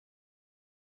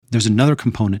there's another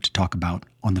component to talk about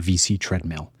on the VC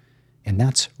treadmill, and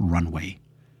that's runway.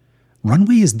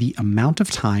 Runway is the amount of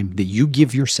time that you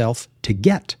give yourself to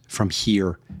get from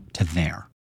here to there.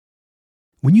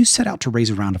 When you set out to raise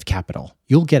a round of capital,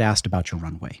 you'll get asked about your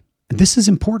runway. And this is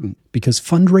important because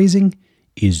fundraising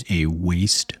is a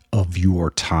waste of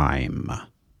your time.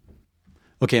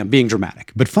 Okay, I'm being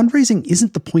dramatic, but fundraising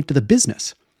isn't the point of the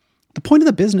business. The point of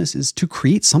the business is to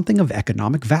create something of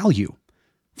economic value.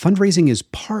 Fundraising is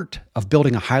part of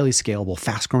building a highly scalable,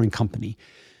 fast-growing company.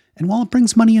 And while it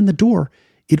brings money in the door,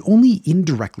 it only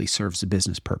indirectly serves a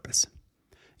business purpose.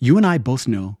 You and I both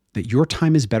know that your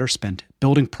time is better spent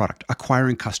building product,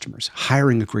 acquiring customers,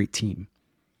 hiring a great team.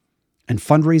 And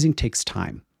fundraising takes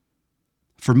time.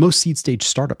 For most seed stage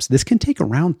startups, this can take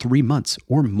around 3 months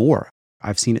or more.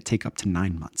 I've seen it take up to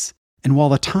 9 months. And while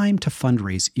the time to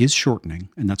fundraise is shortening,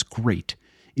 and that's great,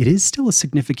 it is still a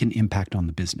significant impact on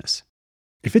the business.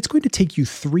 If it's going to take you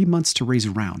 3 months to raise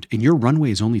a round and your runway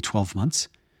is only 12 months,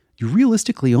 you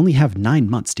realistically only have 9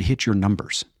 months to hit your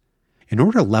numbers. In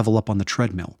order to level up on the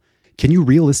treadmill, can you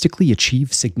realistically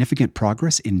achieve significant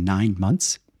progress in 9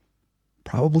 months?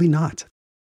 Probably not.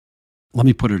 Let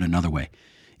me put it another way.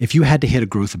 If you had to hit a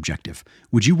growth objective,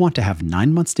 would you want to have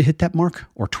 9 months to hit that mark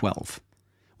or 12?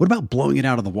 What about blowing it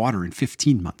out of the water in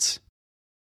 15 months?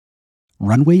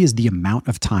 Runway is the amount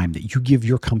of time that you give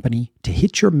your company to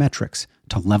hit your metrics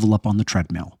to level up on the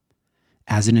treadmill.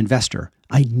 As an investor,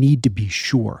 I need to be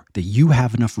sure that you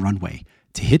have enough runway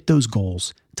to hit those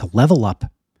goals, to level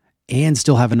up, and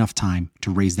still have enough time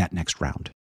to raise that next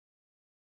round.